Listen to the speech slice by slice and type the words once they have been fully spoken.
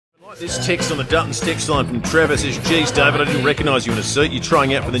This text on the Dutton's text line from Trevor says, "Geez, David, I didn't recognise you in a suit. You're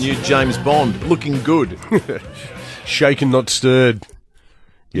trying out for the new James Bond. Looking good." Shaken, not stirred.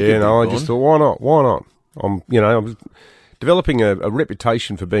 Yeah, no, I just thought, why not? Why not? I was developing a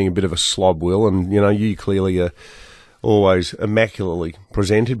reputation for being a bit of a slob, Will, and, you clearly are always immaculately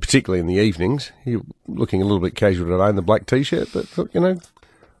presented, particularly in the evenings. You're looking a little bit casual today in the black T-shirt, but,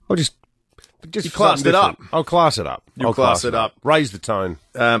 I'll just you classed it up. I'll class it up. You'll class it up. Raise the tone.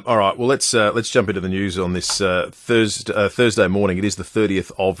 All right. Well, let's jump into the news on this Thursday morning. It is the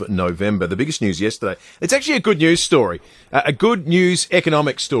 30th of November. The biggest news yesterday. It's actually a good news story. A good news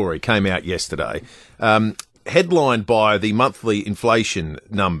economic story came out yesterday, headlined by the monthly inflation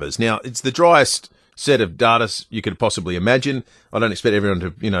numbers. Now, it's the driest set of data you could possibly imagine. I don't expect everyone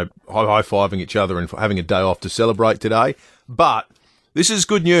to, high-fiving each other and having a day off to celebrate today, but this is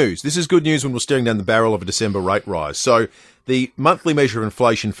good news. This is good news when we're staring down the barrel of a December rate rise. So the monthly measure of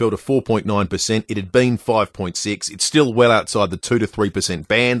inflation fell to 4.9%. It had been 5.6%. It's still well outside the 2 to 3%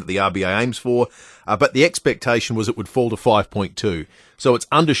 band that the RBA aims for, but the expectation was it would fall to 5.2%. So it's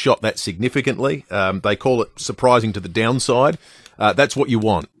undershot that significantly. They call it surprising to the downside. That's what you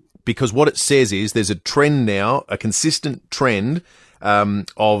want, because what it says is there's a trend now, a consistent trend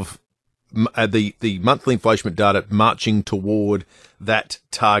of the monthly inflation data marching toward that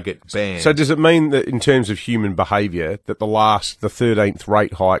target band. So does it mean that in terms of human behaviour that the 13th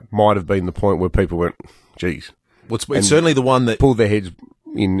rate hike might have been the point where people went, geez? Well, it's certainly the one that pulled their heads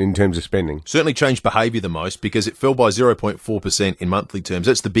in terms of spending. Certainly changed behaviour the most, because it fell by 0.4% in monthly terms.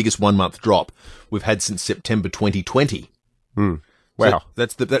 That's the biggest 1 month drop we've had since September 2020. Wow. So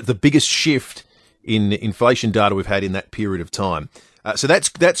that's the biggest shift in inflation data we've had in that period of time. So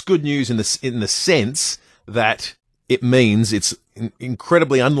that's good news in the sense that it means it's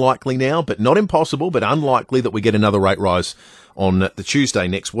incredibly unlikely now, but not impossible, but unlikely that we get another rate rise on the Tuesday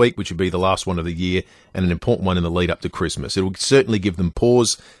next week, which would be the last one of the year and an important one in the lead up to Christmas. It will certainly give them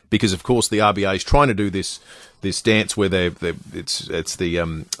pause, because of course the RBA is trying to do this dance where it's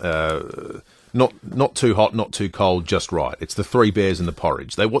the not too hot, not too cold, just right. It's the three bears in the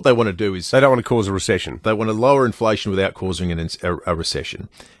porridge. What they want to do is they don't want to cause a recession. They want to lower inflation without causing a recession.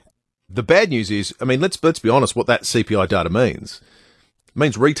 The bad news is, let's be honest, what that CPI data means. It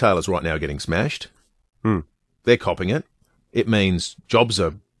means retailers right now are getting smashed. They're copping it. It means jobs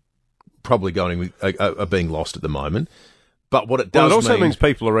are probably are being lost at the moment. But what it does it also means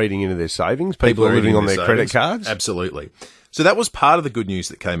people are eating into their savings. People are living on their credit cards. Absolutely. So that was part of the good news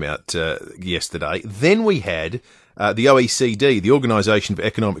that came out yesterday. Then we had the OECD, the Organisation for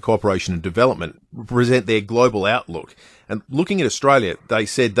Economic Cooperation and Development, present their global outlook. And looking at Australia, they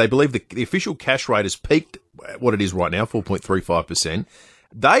said they believe the official cash rate has peaked at what it is right now, 4.35%.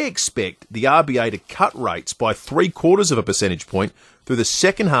 They expect the RBA to cut rates by 0.75 of a percentage point through the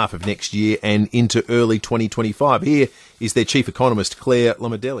second half of next year and into early 2025. Here is their chief economist, Claire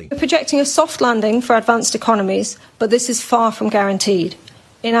Lomadelli. We're projecting a soft landing for advanced economies, but this is far from guaranteed.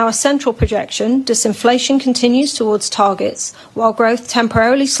 In our central projection, disinflation continues towards targets, while growth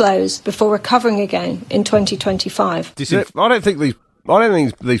temporarily slows before recovering again in 2025. I don't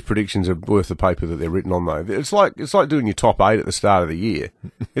think these predictions are worth the paper that they're written on, though. It's like doing your top 8 at the start of the year.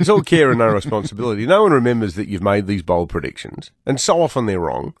 It's all care and no responsibility. No one remembers that you've made these bold predictions, and so often they're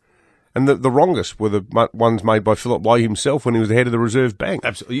wrong. And the wrongest were the ones made by Philip Lowe himself when he was the head of the Reserve Bank.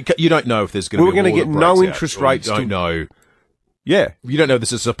 Absolutely. You don't know if there's going to be a war that breaks out. We're going to get no interest rates. You don't know. Yeah. You don't know if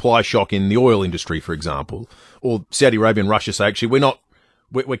there's a supply shock in the oil industry, for example, or Saudi Arabia and Russia say, actually,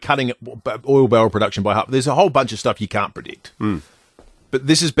 we're cutting oil barrel production by half. There's a whole bunch of stuff you can't predict. But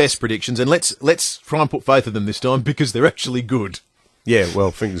this is best predictions, and let's try and put faith in them this time, because they're actually good. Yeah,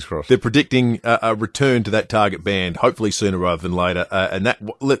 well, fingers crossed. They're predicting a return to that target band, hopefully sooner rather than later. And that,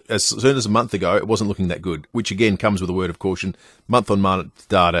 as soon as a month ago, it wasn't looking that good, which again comes with a word of caution. Month-on-month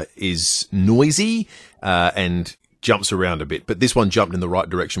data is noisy and jumps around a bit, but this one jumped in the right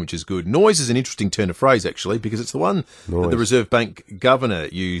direction, which is good. Noise is an interesting turn of phrase, actually, because it's the one that the Reserve Bank governor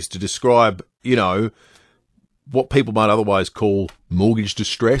used to describe, what people might otherwise call mortgage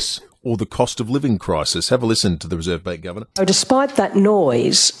distress or the cost of living crisis. Have a listen to the Reserve Bank governor. Despite that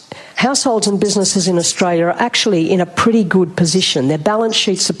noise, households and businesses in Australia are actually in a pretty good position. Their balance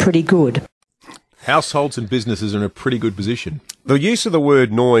sheets are pretty good. Households and businesses are in a pretty good position. The use of the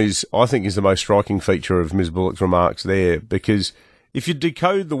word noise, I think, is the most striking feature of Ms. Bullock's remarks there, because if you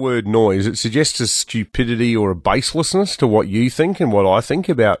decode the word noise, it suggests a stupidity or a baselessness to what you think and what I think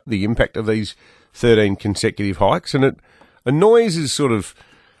about the impact of these 13 consecutive hikes. And a noise is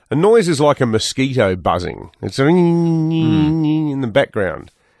like a mosquito buzzing. It's in the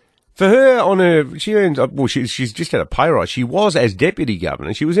background. For her, she's just had a pay rise. She was, as Deputy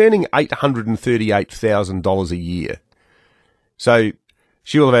Governor, she was earning $838,000 a year. So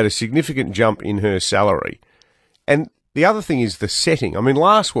she'll have had a significant jump in her salary. And the other thing is the setting. I mean,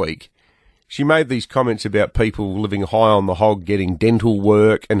 last week, she made these comments about people living high on the hog, getting dental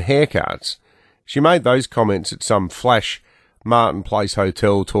work and haircuts. She made those comments at some flash Martin Place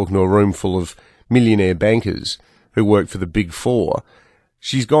hotel talking to a room full of millionaire bankers who work for the Big Four.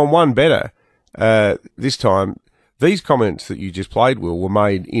 She's gone one better this time. These comments that you just played, Will, were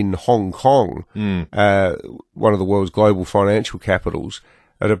made in Hong Kong, one of the world's global financial capitals,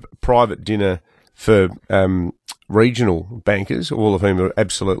 at a private dinner for regional bankers, all of whom are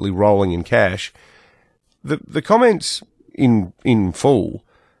absolutely rolling in cash. The comments in full,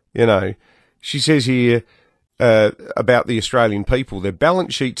 you know, she says here about the Australian people, their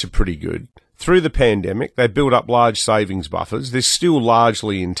balance sheets are pretty good. Through the pandemic, they built up large savings buffers. They're still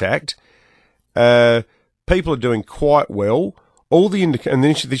largely intact. People are doing quite well. And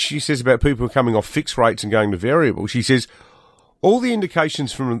then she says about people coming off fixed rates and going to variable. She says all the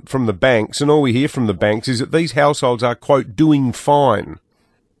indications from the banks, and all we hear from the banks, is that these households are, quote, doing fine.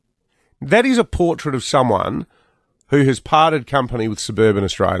 That is a portrait of someone who has parted company with suburban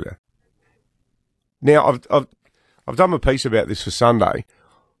Australia. Now, I've done a piece about this for Sunday.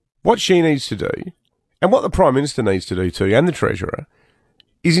 What she needs to do, and what the Prime Minister needs to do too, and the Treasurer,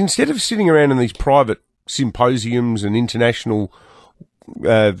 is instead of sitting around in these private symposiums and international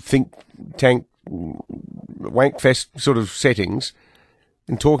think tank wankfest sort of settings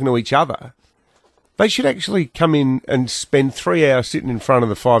and talking to each other, they should actually come in and spend 3 hours sitting in front of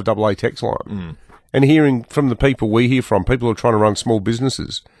the 5AA text line and hearing from the people we hear from, people who are trying to run small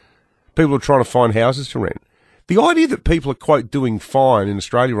businesses, people who are trying to find houses to rent. The idea that people are, quote, doing fine in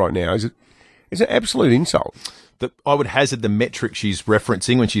Australia right now is an absolute insult. I would hazard the metric she's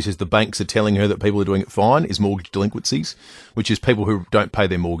referencing when she says the banks are telling her that people are doing it fine is mortgage delinquencies, which is people who don't pay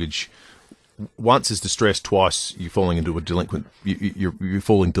their mortgage. Once is distressed, twice you're falling into a delinquent. You're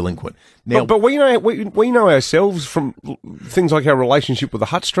falling delinquent. Now, but we know ourselves from things like our relationship with the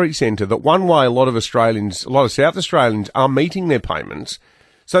Hutt Street Centre that one way a lot of South Australians are meeting their payments,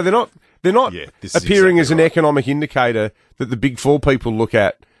 so they're not appearing as an economic indicator that the Big Four people look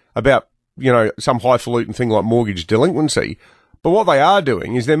at about, you know, some highfalutin thing like mortgage delinquency. But what they are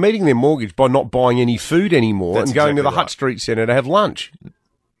doing is they're meeting their mortgage by not buying any food anymore and going to the Hutt Street Centre to have lunch.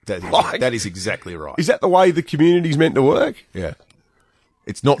 That is exactly right. Is that the way the community's meant to work? Yeah.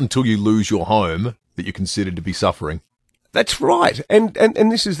 It's not until you lose your home that you're considered to be suffering. That's right. And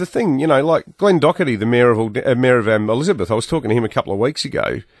this is the thing, you know, like Glenn Doherty, the mayor of Elizabeth, I was talking to him a couple of weeks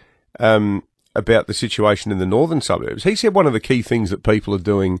ago about the situation in the northern suburbs. He said one of the key things that people are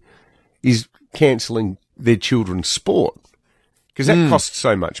doing is cancelling their children's sport because that costs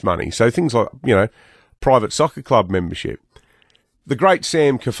so much money. So things like, you know, private soccer club membership. The great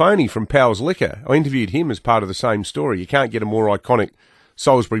Sam Cafoni from Powell's Liquor, I interviewed him as part of the same story. You can't get a more iconic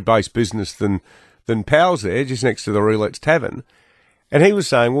Salisbury-based business than Powell's there, just next to the Roulette's Tavern. And he was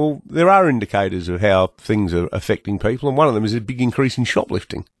saying, well, there are indicators of how things are affecting people, and one of them is a big increase in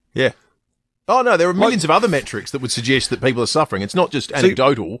shoplifting. Yeah. Oh, no, there are millions of other metrics that would suggest that people are suffering. It's not just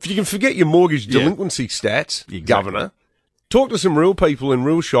anecdotal. If you can forget your mortgage delinquency stats, Governor, talk to some real people in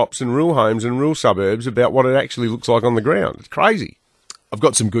real shops and real homes and real suburbs about what it actually looks like on the ground. It's crazy. I've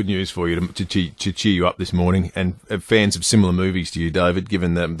got some good news for you to cheer you up this morning, and fans of similar movies to you, David,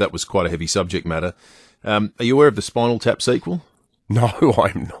 given that was quite a heavy subject matter. Are you aware of the Spinal Tap sequel? No,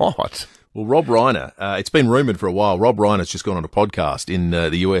 I'm not. Well, Rob Reiner, it's been rumoured for a while. Rob Reiner's just gone on a podcast in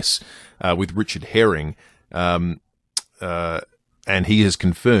the US with Richard Herring, and he has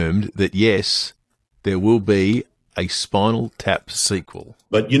confirmed that, yes, there will be a Spinal Tap sequel.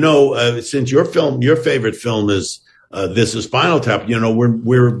 But, you know, since your favorite film is This Is Spinal Tap, you know,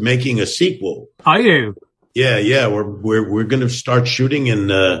 we're making a sequel. Are you? Yeah. We're going to start shooting in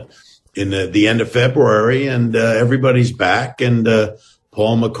the end of February, and everybody's back, and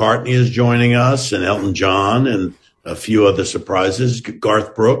Paul McCartney is joining us, and Elton John, and a few other surprises,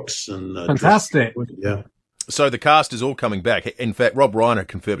 Garth Brooks, and fantastic. Yeah. So the cast is all coming back. In fact, Rob Reiner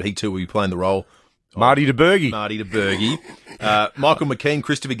confirmed he too will be playing the role. Marty DeBurgy. Michael McKean,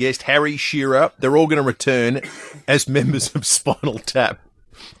 Christopher Guest, Harry Shearer. They're all going to return as members of Spinal Tap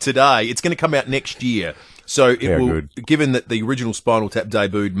today. It's going to come out next year. So it will, good. Given that the original Spinal Tap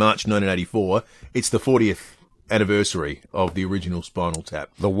debuted March 1984, it's the 40th anniversary of the original Spinal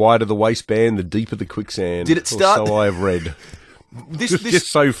Tap. The wider the waistband, the deeper the quicksand. Did it start? So I have read. This is just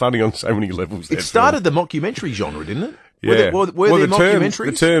so funny on so many levels. It started the mockumentary genre, didn't it? Yeah. Were there mockumentaries?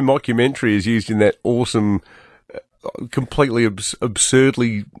 The term mockumentary is used in that awesome completely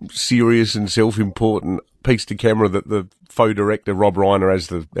absurdly serious and self-important piece to camera that the faux director Rob Reiner,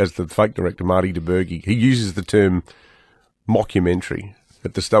 as the fake director Marty DeBerge, he uses the term mockumentary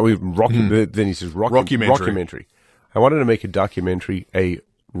at the start. Then he says rockumentary. I wanted to make a documentary, a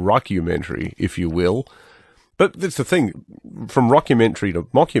rockumentary, if you will. But that's the thing, from rockumentary to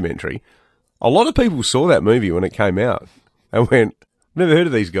mockumentary, a lot of people saw that movie when it came out and went, never heard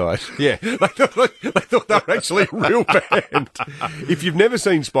of these guys. Yeah. they thought they were actually a real band. If you've never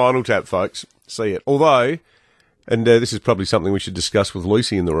seen Spinal Tap, folks, see it. Although, and this is probably something we should discuss with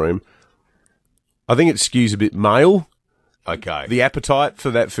Lucy in the room, I think it skews a bit male. Okay. The appetite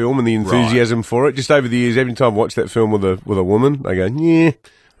for that film and the enthusiasm for it. Just over the years, every time I watch that film with a woman, I go, yeah,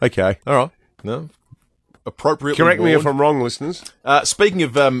 okay. All right. No. Appropriately Correct me if I'm wrong, listeners. Speaking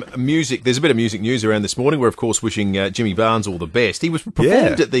of music, there's a bit of music news around this morning. We're, of course, wishing Jimmy Barnes all the best. He was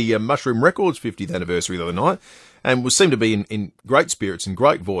performed at the Mushroom Records 50th anniversary the other night and seemed to be in great spirits and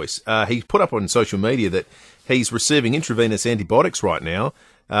great voice. He put up on social media that he's receiving intravenous antibiotics right now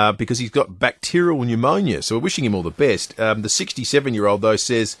because he's got bacterial pneumonia. So we're wishing him all the best. The 67-year-old, though,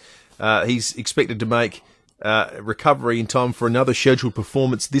 says he's expected to make recovery in time for another scheduled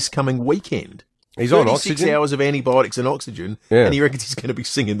performance this coming weekend. He's on oxygen. 36 hours of antibiotics and oxygen, and he reckons he's going to be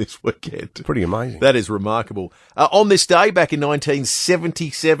singing this weekend. Pretty amazing. That is remarkable. On this day, back in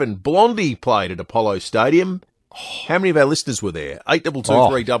 1977, Blondie played at Apollo Stadium. How many of our listeners were there?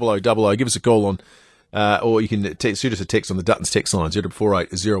 8223 Give us a call on, or you can shoot us a text on the Dutton's text line,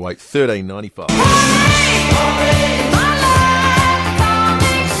 0448 08 1395.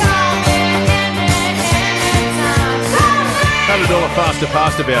 $100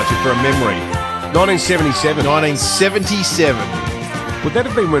 faster voucher for a memory. 1977. 1977. Would that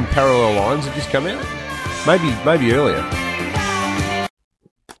have been when Parallel Lines had just come out? Maybe earlier.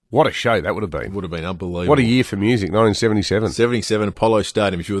 What a show that would have been. Would have been unbelievable. What a year for music, 1977. 77 Apollo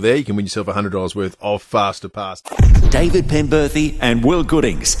Stadium. If you were there, you can win yourself $100 worth of Faster Pass. David Penberthy and Will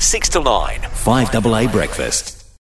Goodings, 6 to 9, 5AA Breakfast.